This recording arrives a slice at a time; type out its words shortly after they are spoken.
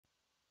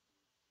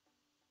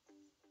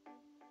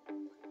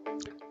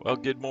Well,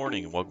 good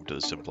morning and welcome to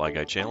the Supply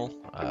Guy channel.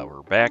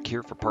 We're back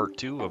here for part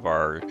 2 of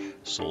our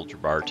Soldier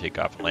Bar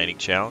Takeoff and Landing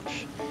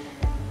Challenge.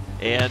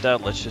 And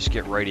let's just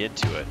get right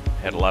into it.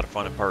 Had a lot of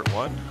fun in part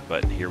 1,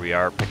 but here we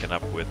are picking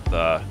up with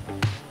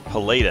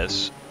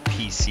Pilatus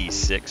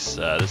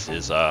PC6. This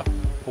is a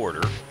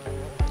Porter,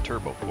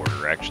 Turbo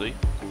Porter actually.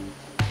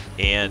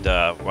 And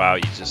wow,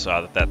 you just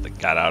saw that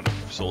got out of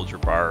Soldier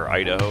Bar,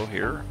 Idaho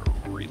here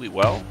really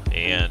well.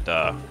 And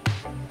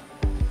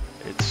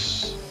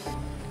it's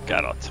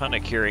got a ton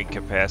of carrying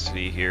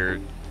capacity here,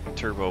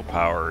 turbo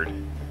powered.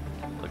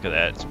 Look at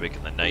that, it's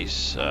making the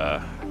nice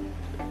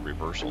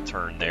reversal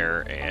turn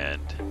there, and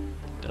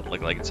doesn't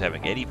look like it's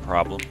having any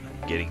problem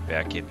getting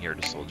back in here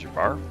to Soldier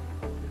Bar.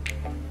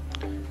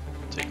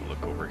 Take a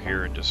look over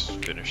here and just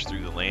finish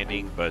through the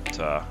landing, but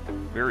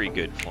very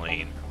good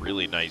plane.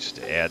 Really nice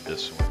to add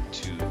this one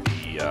to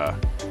the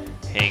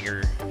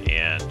hangar,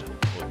 and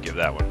we'll give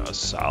that one a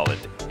solid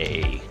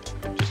A.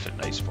 Just a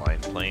nice flying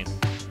plane.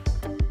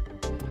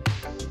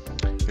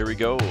 Here we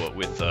go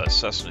with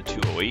Cessna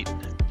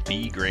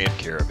 208B Grand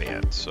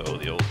Caravan. So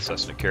the old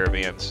Cessna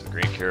Caravans, the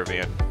Grand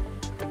Caravan,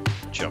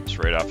 jumps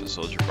right off the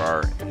Soldier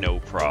Bar, no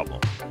problem.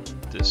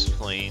 This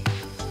plane,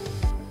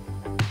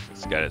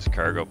 it's got its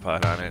cargo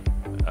pod on it.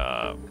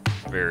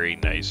 Very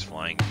nice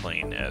flying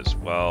plane as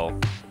well.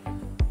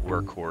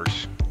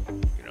 Workhorse,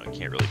 you know,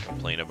 can't really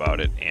complain about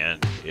it,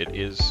 and it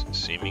is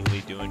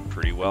seemingly doing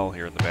pretty well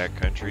here in the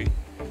backcountry.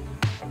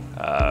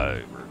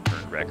 We're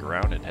turned back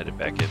around and headed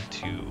back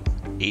into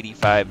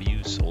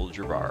 85U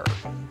Soldier Bar.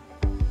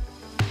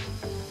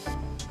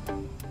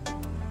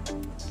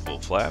 Full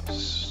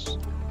flaps,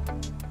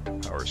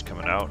 power's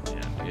coming out,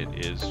 and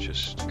it is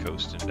just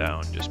coasting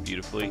down just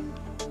beautifully.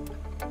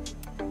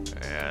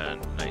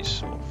 And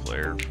nice little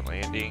flare for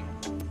landing.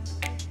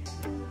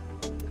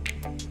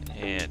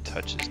 And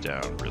touches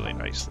down really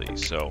nicely.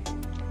 So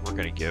we're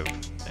going to give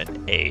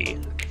an A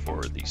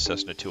for the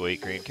Cessna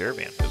 208 Grand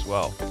Caravan as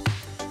well.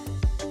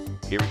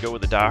 Here we go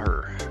with the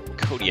Daher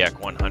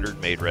Kodiak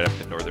 100, made right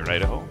up in northern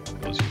Idaho.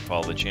 Those who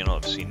follow the channel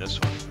have seen this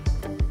one.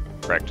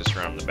 Practice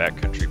around the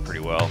backcountry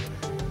pretty well.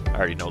 I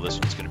already know this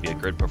one's going to be a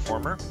good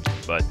performer,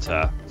 but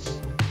we're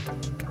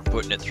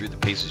putting it through the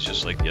paces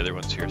just like the other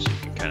ones here, so you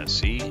can kind of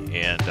see.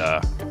 And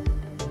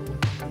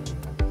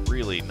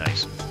really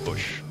nice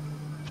bush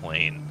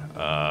plane,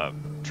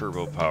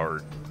 turbo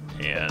powered,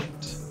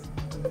 and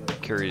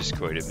carries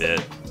quite a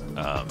bit.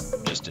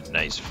 Just a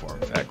nice form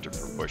factor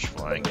for bush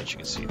flying, as you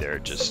can see there.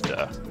 Just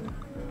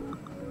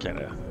kind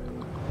of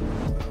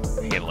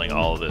handling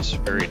all of this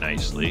very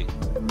nicely.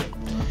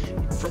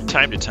 From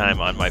time to time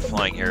on my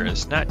flying here,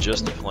 it's not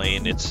just the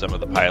plane, it's some of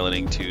the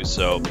piloting too.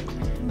 So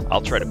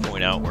I'll try to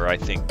point out where I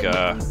think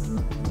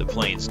the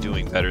plane's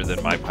doing better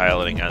than my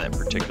piloting on that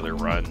particular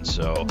run.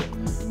 So,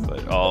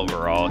 but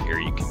overall here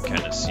you can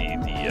kind of see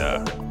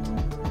the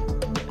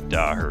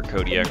Daher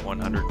Kodiak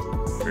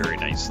 100 very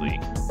nicely.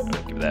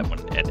 I'll give that one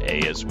an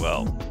A as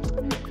well.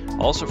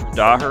 Also from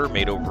Daher,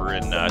 made over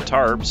in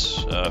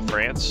Tarbes,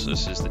 France.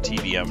 This is the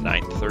TBM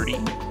 930.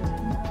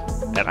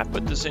 And I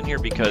put this in here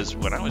because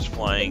when I was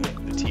flying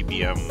the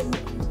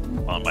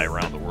TBM on my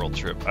around the world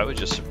trip, I was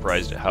just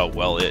surprised at how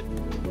well it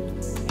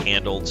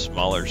handled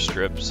smaller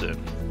strips. And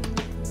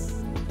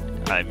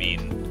I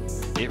mean,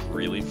 it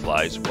really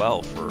flies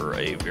well for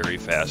a very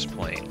fast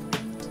plane.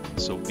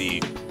 This will be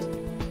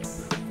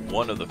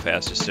one of the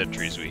fastest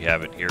entries we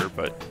have in here,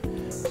 but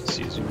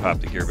see as we pop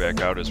the gear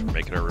back out as we're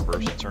making our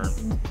reversal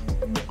turn.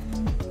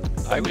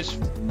 I was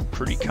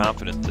pretty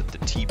confident that the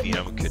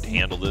TBM could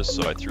handle this,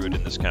 so I threw it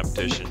in this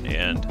competition,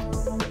 and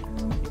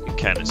you can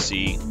kind of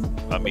see,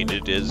 I mean,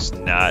 it is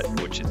not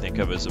what you think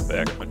of as a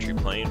backcountry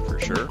plane for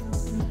sure,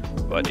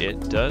 but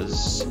it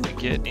does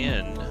get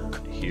in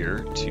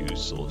here to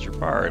Soldier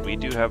Bar, and we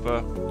do have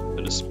a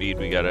bit of speed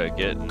we gotta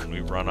get, and we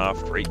run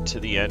off right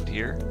to the end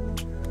here,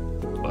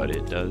 but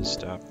it does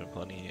stop in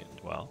plenty,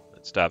 well,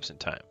 it stops in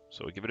time,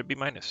 so we give it a B-.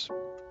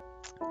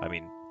 I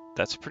mean,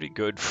 that's pretty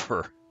good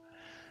for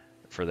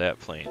that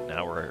plane.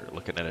 Now we're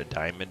looking at a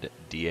Diamond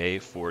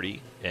DA40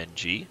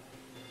 NG.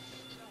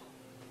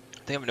 I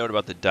think I'm note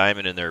about the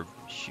Diamond and their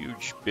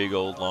huge, big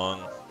old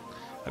long.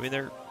 I mean,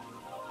 their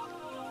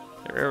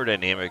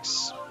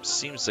aerodynamics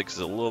seems like it's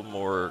a little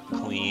more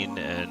clean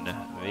and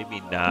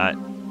maybe not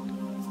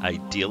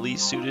ideally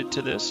suited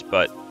to this,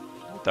 but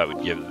I thought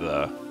we'd give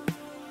a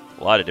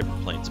lot of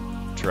different planes a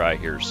try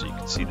here, so you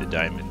can see the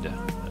Diamond,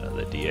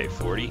 the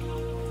DA40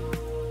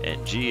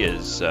 NG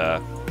is.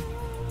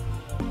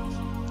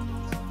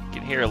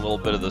 Hear a little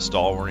bit of the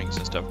stall warnings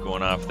and stuff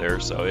going off there,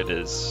 so it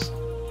is,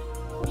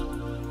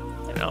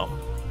 you know,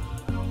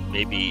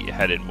 maybe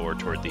headed more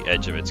toward the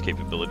edge of its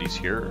capabilities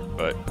here,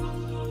 but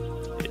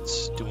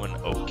it's doing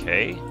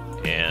okay.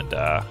 And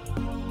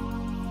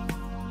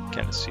kind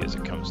of see as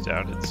it comes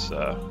down, it's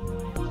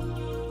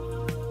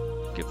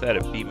give that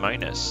a B-.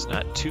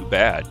 Not too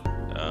bad,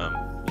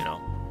 you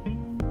know,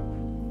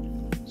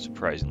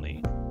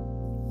 surprisingly.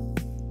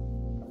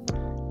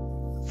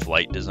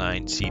 Flight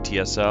Design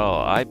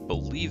CTSL. I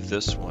believe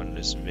this one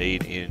is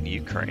made in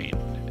Ukraine,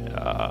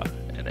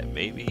 and it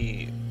may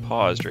be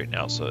paused right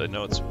now, so I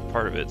know it's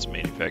part of it's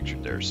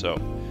manufactured there. So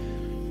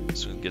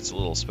this one gets a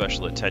little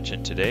special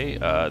attention today.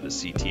 The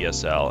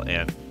CTSL,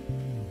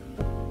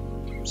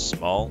 and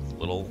small,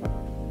 little,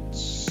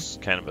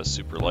 kind of a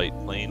super light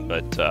plane,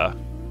 but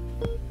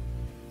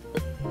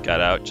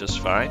got out just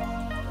fine.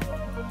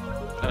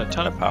 Not a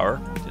ton of power,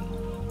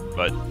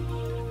 but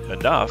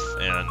enough,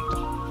 and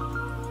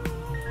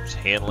it's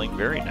handling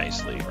very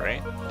nicely,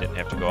 right? Didn't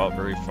have to go out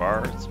very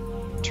far.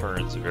 It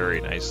turns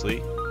very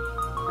nicely,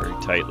 very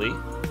tightly.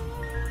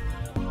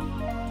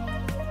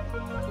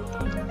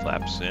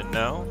 Flaps in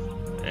now,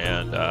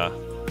 and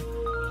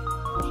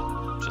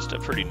just a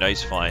pretty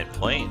nice flying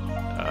plane. You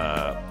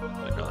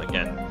know,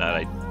 again,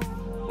 a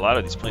lot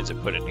of these planes I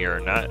put in here are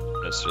not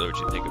necessarily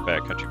what you think of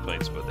backcountry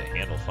planes, but they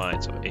handle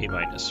fine. So A-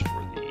 for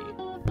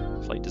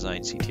the Flight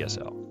Design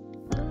CTSL.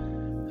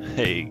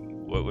 Hey,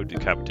 what would the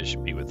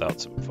competition be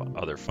without some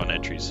other fun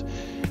entries?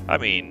 I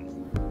mean,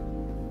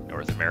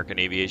 North American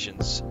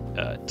Aviation's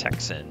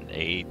Texan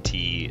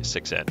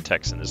AT6N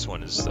Texan. This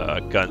one is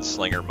a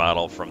gunslinger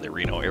model from the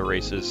Reno Air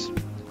Races,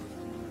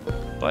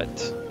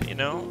 but you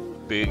know,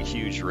 big,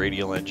 huge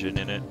radial engine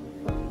in it,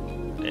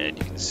 and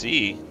you can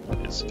see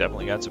it's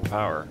definitely got some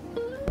power.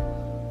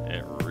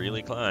 It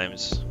really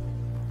climbs.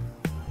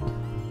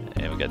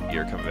 And we got the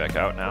gear coming back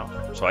out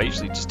now. So I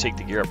usually just take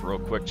the gear up real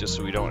quick just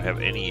so we don't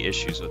have any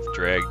issues with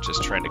drag,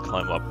 just trying to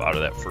climb up out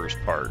of that first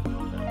part.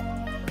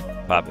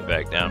 And pop it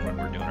back down when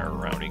we're doing our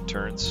rounding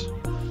turns.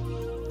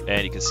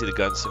 And you can see the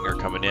gunslinger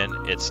coming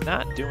in. It's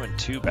not doing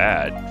too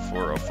bad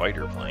for a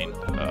fighter plane,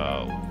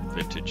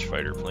 vintage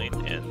fighter plane.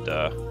 And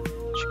as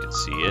you can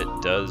see,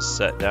 it does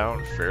set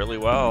down fairly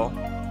well.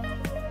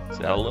 It's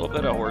got a little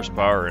bit of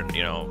horsepower and,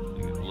 you know,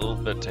 a little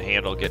bit to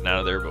handle getting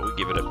out of there, but we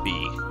give it a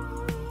B.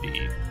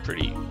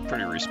 Pretty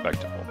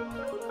respectable.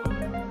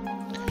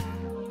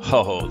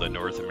 Oh, the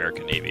North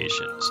American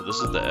Aviation. So this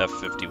is the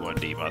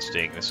F-51D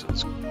Mustang. This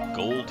is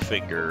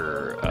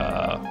Goldfinger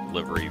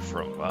livery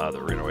from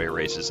the Reno Air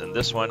Races, and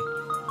this one,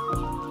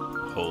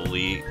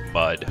 holy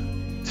mud.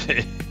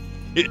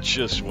 It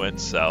just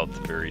went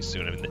south very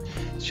soon. I mean,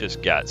 it's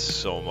just got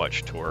so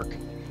much torque.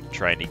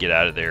 Trying to get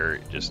out of there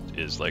just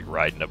is like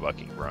riding a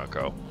bucking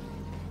bronco.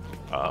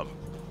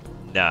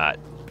 Not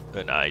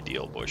an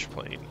ideal bush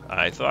plane.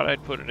 I thought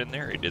I'd put it in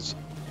there. It is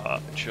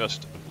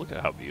just, look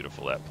at how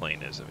beautiful that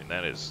plane is. I mean,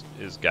 that is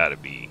got to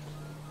be,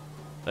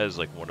 that is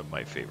like one of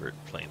my favorite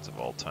planes of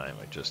all time.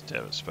 I just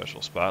have a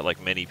special spot,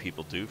 like many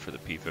people do, for the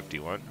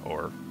P-51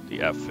 or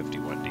the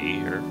F-51D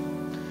here.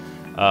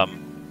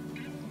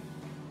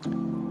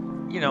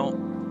 You know,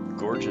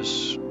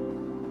 gorgeous.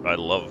 I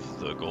love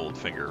the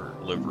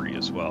Goldfinger livery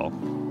as well,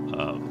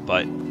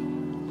 but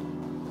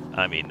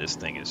I mean, this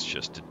thing is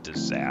just a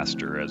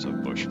disaster as a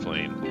bush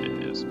plane.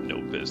 It is no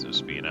business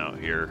being out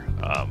here.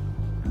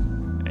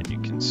 And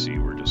you can see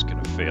we're just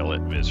going to fail it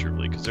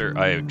miserably because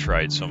I have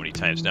tried so many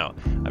times. Now,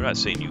 I'm not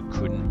saying you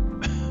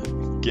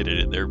couldn't get it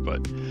in there,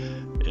 but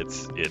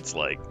it's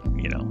like,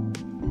 you know,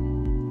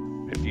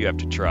 if you have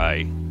to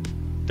try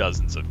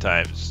dozens of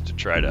times to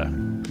try to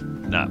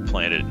not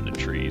plant it in the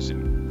trees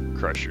and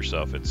crush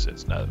yourself,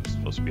 it's not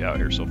supposed to be out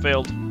here. So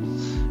failed.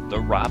 The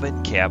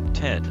Robin Cap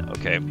 10.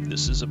 Okay,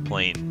 this is a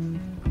plane,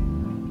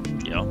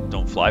 you know,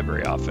 don't fly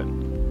very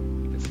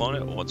often. I've flown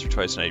it once or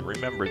twice, and I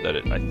remember that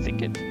I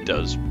think it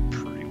does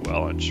pretty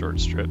well on short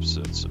strips.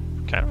 It's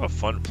kind of a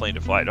fun plane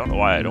to fly. I don't know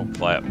why I don't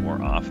fly it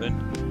more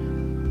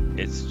often.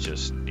 It's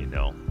just, you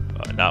know,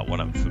 not one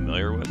I'm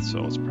familiar with,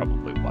 so it's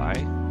probably why.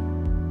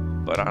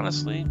 But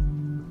honestly,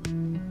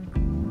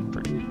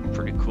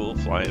 pretty cool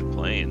flying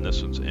plane.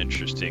 This one's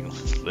interesting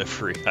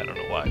livery. I don't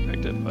know why I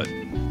picked it, but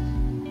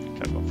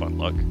kind of a fun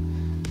look.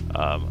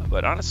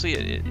 But honestly,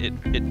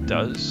 it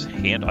does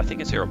handle. I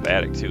think it's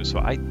aerobatic too. So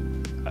I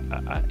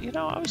you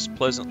know, I was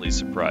pleasantly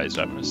surprised.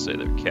 I'm going to say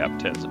that Cap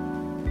 10's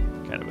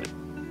kind of a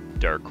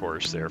dark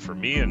horse there for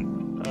me,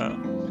 and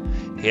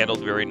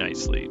handled very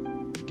nicely.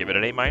 Give it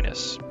an A-.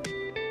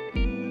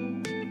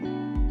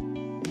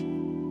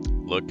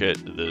 Look at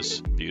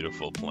this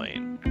beautiful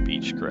plane,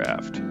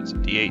 Beechcraft. It's a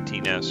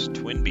D-18S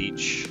twin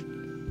beach.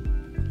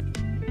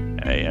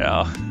 Hey, you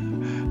know,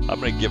 I'm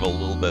going to give a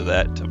little bit of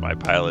that to my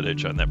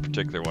pilotage on that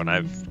particular one.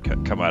 I've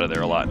come out of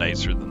there a lot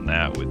nicer than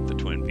that with the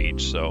twin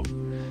beach, so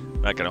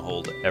I'm not going to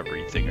hold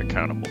everything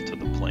accountable to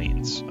the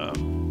planes.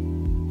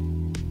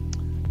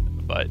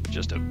 But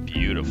just a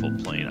beautiful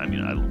plane. I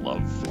mean, I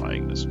love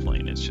flying this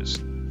plane. It's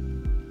just,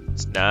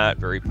 it's not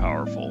very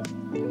powerful,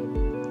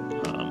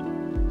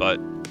 but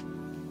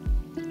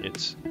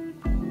it's,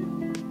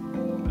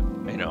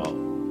 you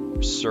know,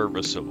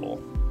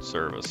 serviceable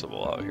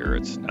out here.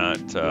 It's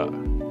not,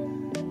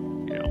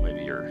 you know,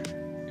 maybe your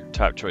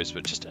top choice,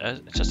 but just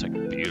it's just a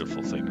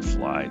beautiful thing to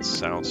fly. It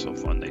sounds so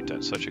fun. They've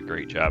done such a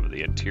great job.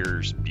 The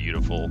interior's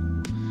beautiful.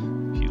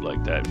 If you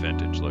like that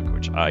vintage look,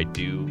 which I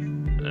do,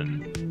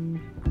 and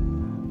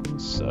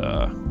it's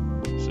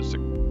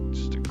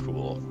just a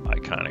cool,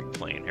 iconic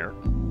plane here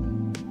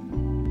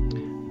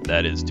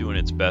that is doing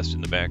its best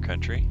in the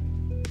backcountry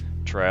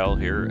trial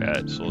here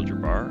at Soldier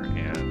Bar,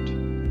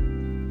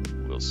 and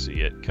we'll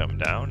see it come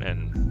down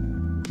and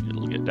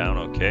It'll get down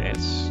okay.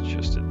 It's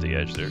just at the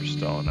edge there,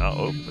 stalling out.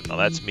 Oh, but no,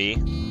 that's me.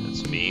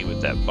 That's me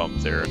with that bump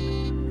there.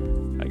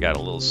 I got a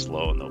little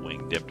slow and the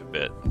wing dipped a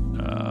bit.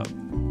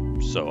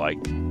 So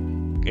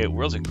it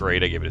wasn't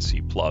great. I gave it a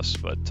C+,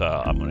 but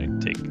I'm going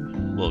to take a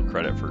little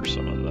credit for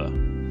some of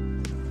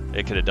the...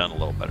 It could have done a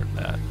little better than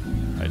that.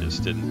 I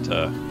just didn't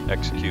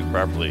execute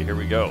properly. Here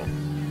we go.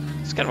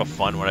 It's kind of a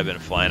fun one. I've been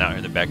flying out here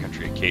in the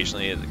backcountry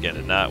occasionally.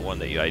 Again, not one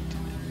that I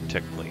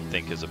typically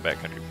think is a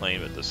backcountry plane,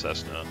 but the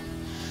Cessna,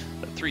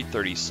 the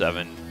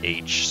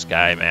 337H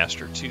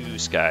Skymaster 2,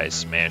 Sky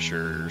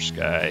Smasher,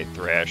 Sky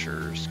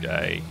Thrasher,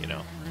 Sky, you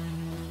know,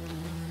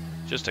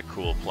 just a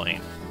cool plane.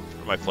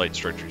 One of my flight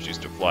instructors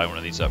used to fly one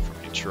of these up from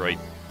Detroit,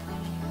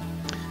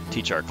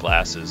 teach our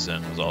classes,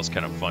 and it was always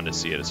kind of fun to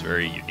see it. It's a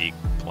very unique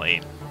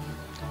plane.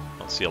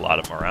 Don't see a lot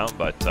of them around,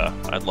 but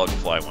I'd love to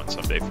fly one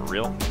someday for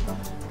real.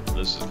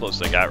 This is as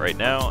close as I got right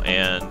now,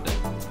 and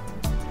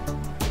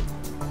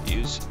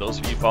those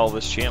of you who follow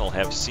this channel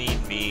have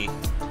seen me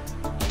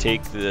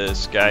take the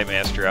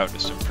Skymaster out to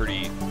some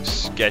pretty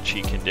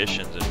sketchy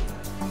conditions and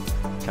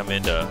come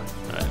into,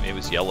 maybe it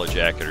was Yellow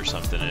Jacket or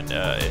something, and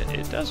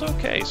it does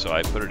okay, so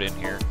I put it in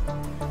here.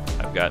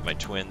 I've got my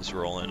twins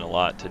rolling a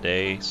lot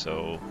today,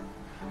 so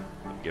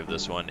I'll give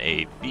this one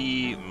a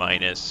B-.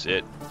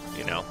 It,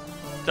 you know,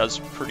 does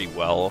pretty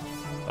well.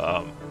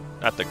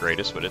 Not the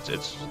greatest, but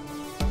it's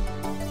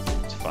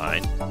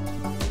fine.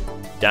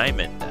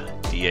 Diamond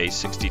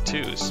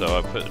DA62. So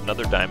I put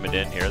another diamond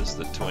in here. This is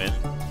the twin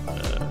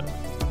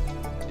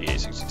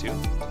DA62.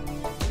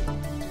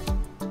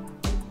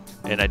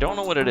 And I don't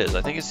know what it is.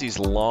 I think it's these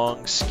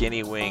long,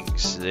 skinny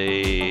wings.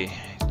 They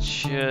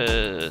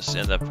just,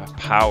 and the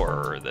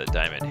power the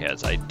diamond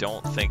has. I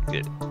don't think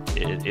that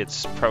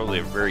it's probably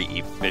a very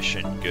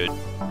efficient,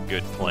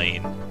 good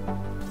plane.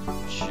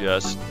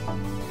 Just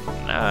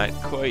not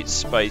quite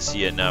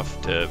spicy enough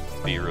to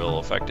be real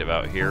effective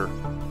out here.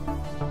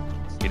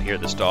 You can hear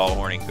the stall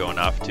warning going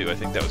off too. I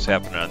think that was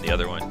happening on the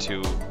other one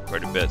too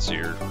quite a bit, so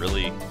you're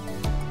really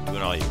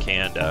doing all you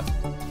can to,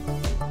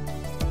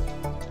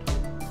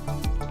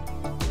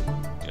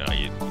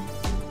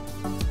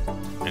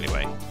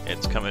 anyway,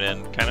 it's coming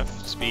in kind of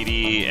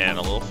speedy and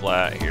a little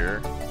flat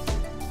here,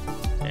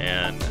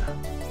 and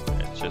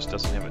it just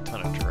doesn't have a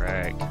ton of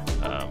drag.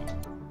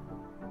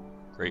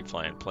 Great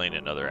flying plane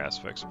in other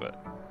aspects,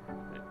 but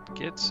it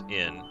gets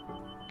in.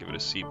 Give it a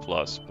C+,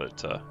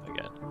 but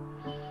again,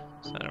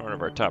 it's not one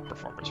of our top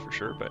performers for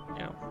sure, but you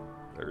know,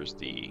 there's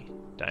the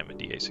Diamond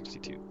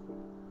DA62.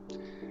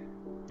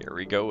 Here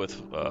we go with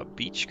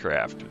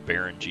Beechcraft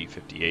Baron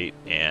G58,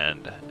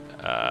 and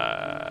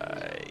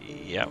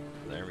yeah,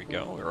 there we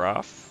go. We're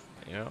off.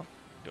 You know,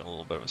 doing a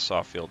little bit of a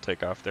soft field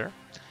takeoff there,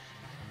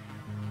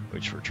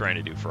 which we're trying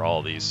to do for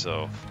all these.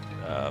 So,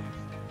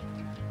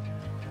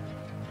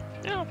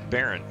 yeah,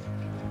 Baron,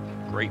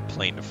 great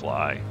plane to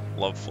fly.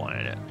 Love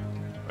flying it.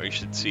 Or you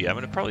should see. I'm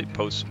gonna probably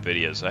post some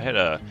videos. I had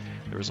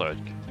there was a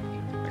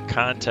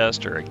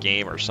contest or a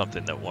game or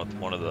something that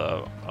one of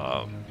the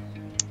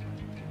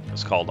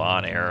it's called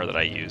On Air that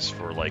I use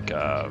for like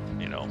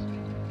you know,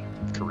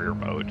 career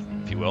mode,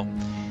 if you will.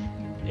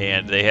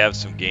 And they have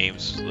some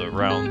games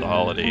around the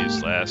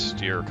holidays.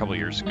 Last year, a couple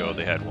years ago,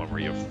 they had one where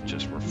you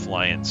just were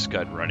flying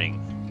scud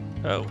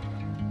running. Oh,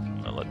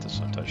 I'll let this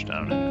one touch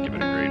down and give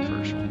it a grade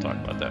first. We'll talk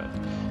about that.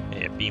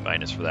 Yeah, B-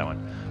 for that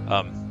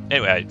one.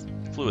 Anyway, I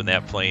flew in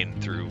that plane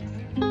through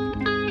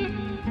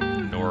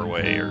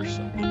Norway or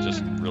something,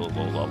 just real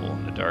low level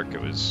in the dark.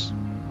 It was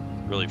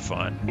really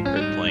fun.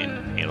 Great plane,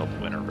 handled the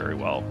winter very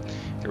well.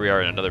 Here we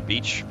are in another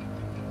beach.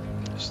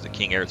 This is the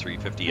King Air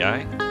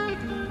 350i.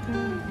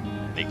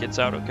 It gets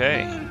out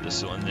okay.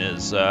 This one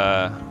is, you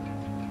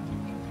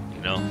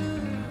know,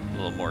 a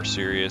little more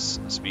serious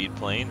speed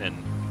plane, and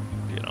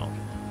you know,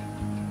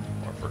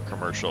 more for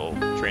commercial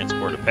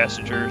transport of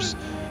passengers.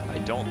 I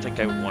don't think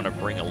I would want to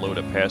bring a load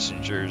of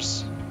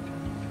passengers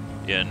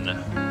in,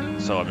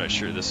 so I'm not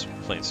sure this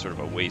plane's sort of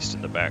a waste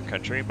in the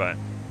backcountry, but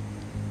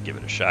give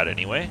it a shot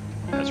anyway,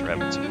 as we're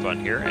having some fun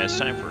here. And it's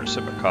time for a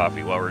sip of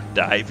coffee while we're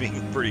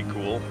diving. Pretty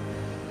cool.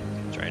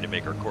 Trying to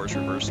make our course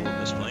reversal in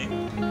this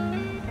plane.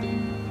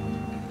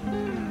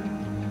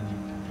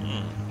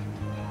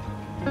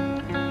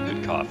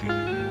 Good coffee.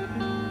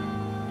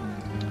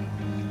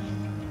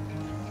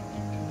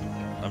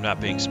 I'm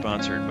not being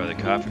sponsored by the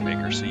coffee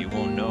maker, so you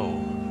won't know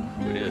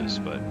who it is,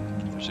 but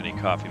if there's any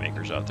coffee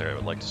makers out there that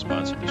would like to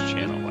sponsor this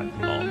channel,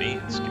 by all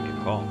means, give me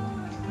a call.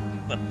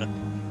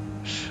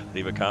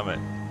 Leave a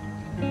comment.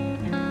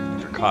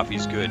 If your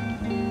coffee's good,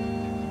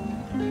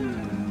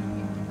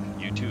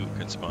 you too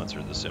can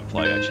sponsor the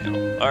Simfly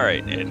channel.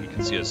 Alright, and you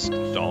can see us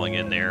stalling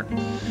in there.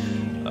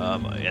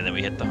 And then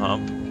we hit the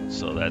hump,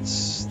 so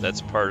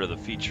that's part of the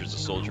features of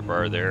Soldier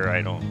Bar there.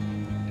 I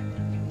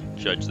don't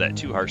judge that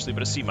too harshly,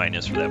 but a C- for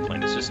that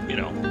plane. It's just, you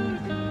know,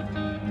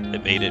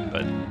 it made it,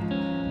 but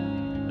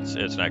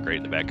it's not great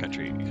in the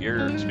backcountry.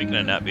 Here, speaking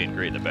of not being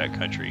great in the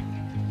backcountry,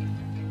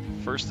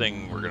 first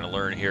thing we're going to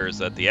learn here is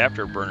that the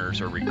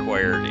afterburners are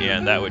required,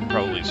 and that would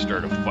probably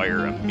start a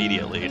fire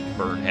immediately and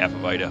burn half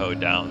of Idaho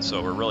down.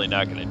 So we're really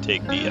not going to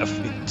take the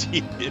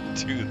FVT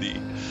into the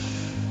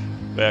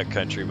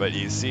backcountry. But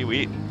you see,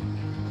 we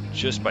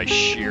just by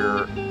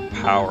sheer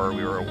power,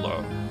 we were able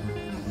to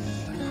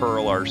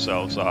hurl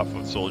ourselves off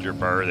of soldier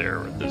bar there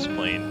with this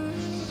plane.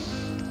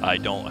 I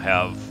don't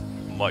have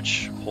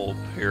much hope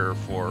here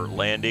for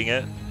landing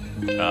it.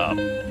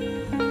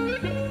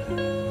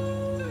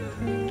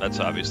 That's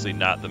obviously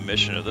not the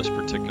mission of this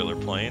particular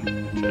plane,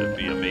 to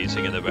be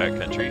amazing in the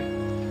backcountry.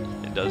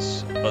 It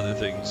does other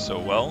things so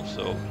well.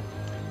 So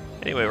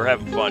anyway, we're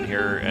having fun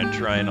here and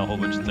trying a whole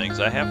bunch of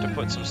things. I have to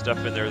put some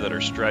stuff in there that are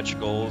stretch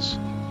goals,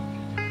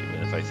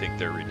 even if I think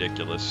they're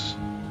ridiculous.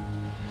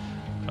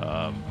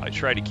 I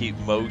try to keep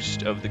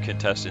most of the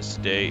contestants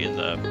today in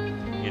the,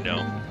 you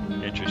know,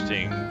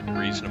 interesting,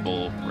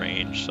 reasonable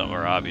range. Some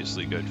are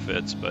obviously good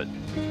fits, but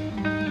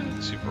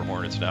Super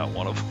Hornet's not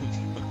one of them.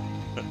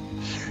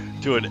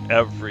 Doing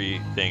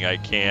everything I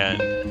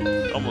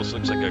can. Almost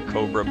looks like a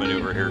Cobra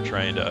maneuver here,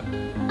 trying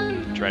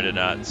to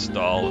not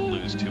stall and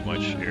lose too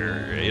much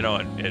here. You know,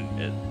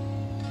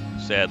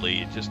 and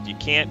sadly, you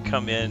can't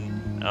come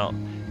in. Now,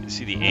 you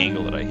see the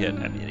angle that I hit.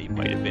 I mean, he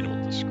might have been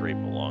able to scrape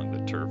along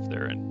the turf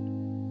there,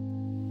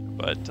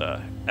 but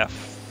F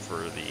for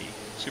the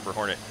Super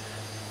Hornet.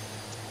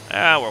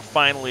 Well,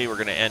 finally, we're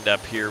going to end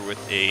up here with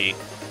a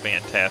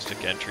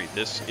fantastic entry.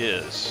 This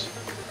is.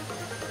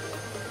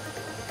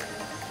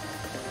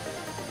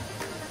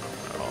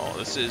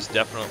 This is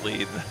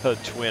definitely the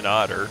twin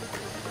Otter.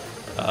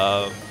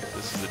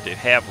 This is the de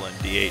Havilland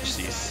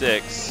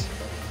DHC6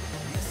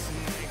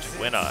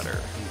 twin Otter,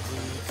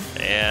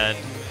 and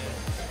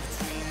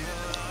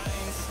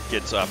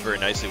gets off very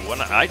nicely.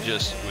 I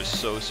just was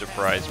so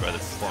surprised by the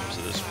performance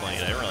of this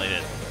plane. I really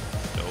didn't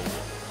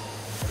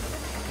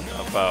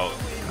know about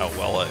how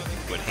well it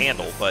would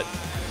handle, but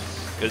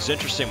it was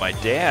interesting. My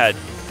dad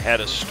had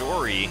a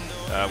story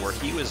where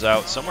he was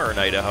out somewhere in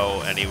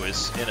Idaho, and he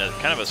was in a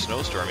kind of a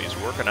snowstorm. He was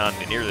working on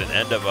near the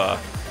end of a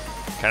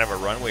kind of a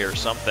runway or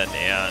something,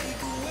 and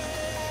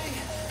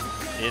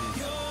in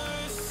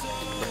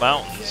the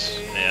mountains,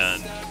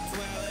 and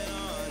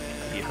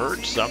he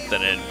heard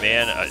something, and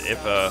man,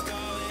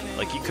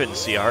 like he couldn't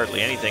see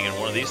hardly anything, and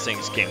one of these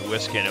things came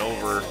whisking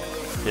over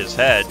his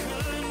head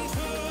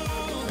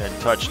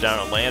and touched down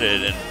and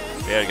landed, and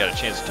yeah, I got a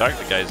chance to talk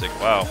to the guys. Like,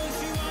 wow.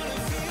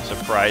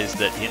 Surprised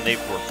that they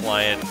were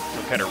flying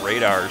some kind of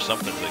radar or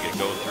something that could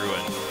go through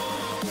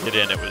and get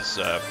in. It was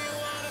at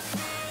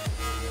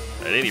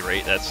any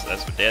rate, that's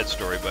my dad's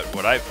story. But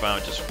what I've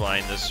found just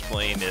flying this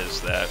plane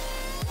is that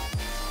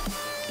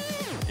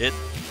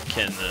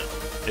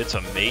it's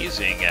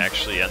amazing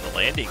actually on the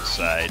landing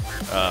side.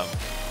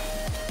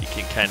 You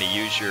can kind of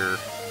use your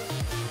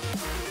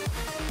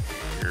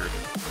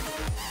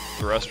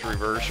thrust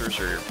reversers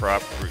or your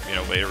prop,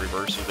 beta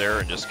reverser there,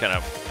 and just kind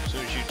of, as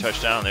soon as you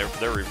touch down,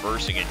 they're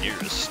reversing and you're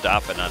just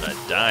stopping on a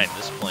dime.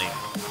 This plane,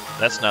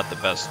 that's not the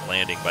best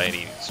landing by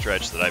any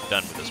stretch that I've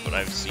done with this, but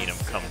I've seen them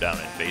come down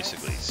and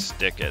basically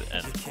stick it,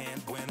 and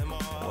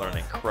what an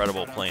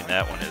incredible plane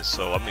that one is.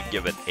 So I'm going to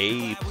give it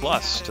A+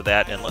 to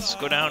that, and let's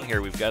go down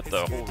here. We've got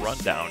the whole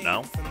rundown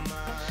now.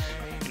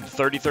 In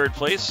 33rd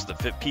place, the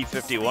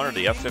P-51 or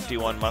the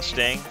F-51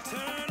 Mustang.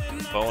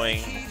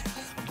 Boeing,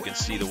 you can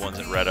see the ones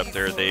in red up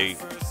there, they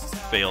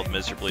failed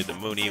miserably. The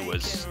Mooney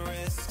was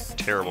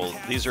terrible.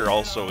 These are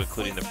also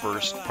including the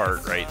first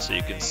part, right? So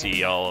you can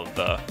see all of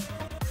the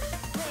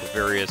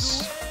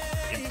various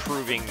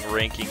improving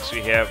rankings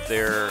we have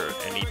there.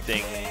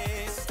 Anything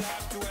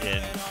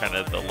in kind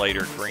of the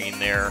lighter green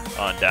there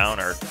on down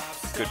are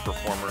good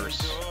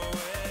performers.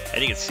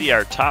 And you can see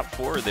our top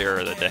four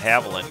there, the de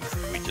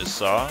Havilland we just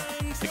saw,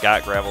 the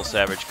Got Gravel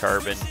Savage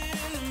Carbon,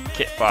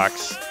 Kit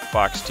Fox,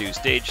 Fox 2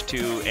 Stage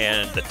 2,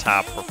 and the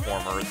top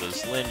performer, the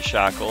Zlin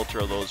Shock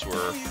Ultra. Those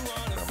were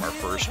from our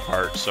first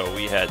part. So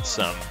we had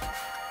some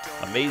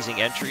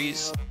amazing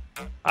entries.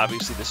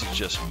 Obviously, this is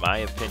just my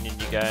opinion,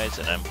 you guys,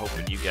 and I'm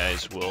hoping you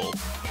guys will,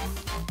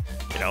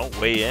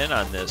 weigh in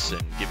on this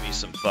and give me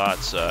some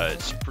thoughts.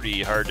 It's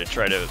pretty hard to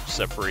try to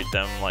separate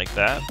them like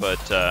that, but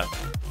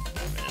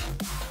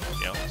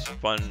it's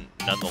fun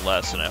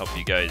nonetheless, and I hope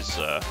you guys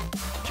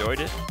enjoyed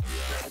it.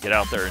 Get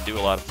out there and do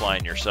a lot of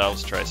flying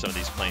yourselves. Try some of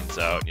these planes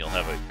out, and you'll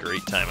have a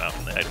great time out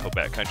in the Idaho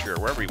Backcountry or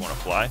wherever you want to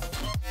fly.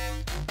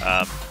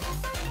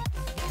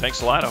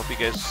 Thanks a lot. I hope you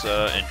guys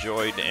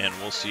enjoyed, and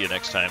we'll see you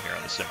next time here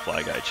on the Sim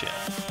Fly Guy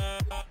channel.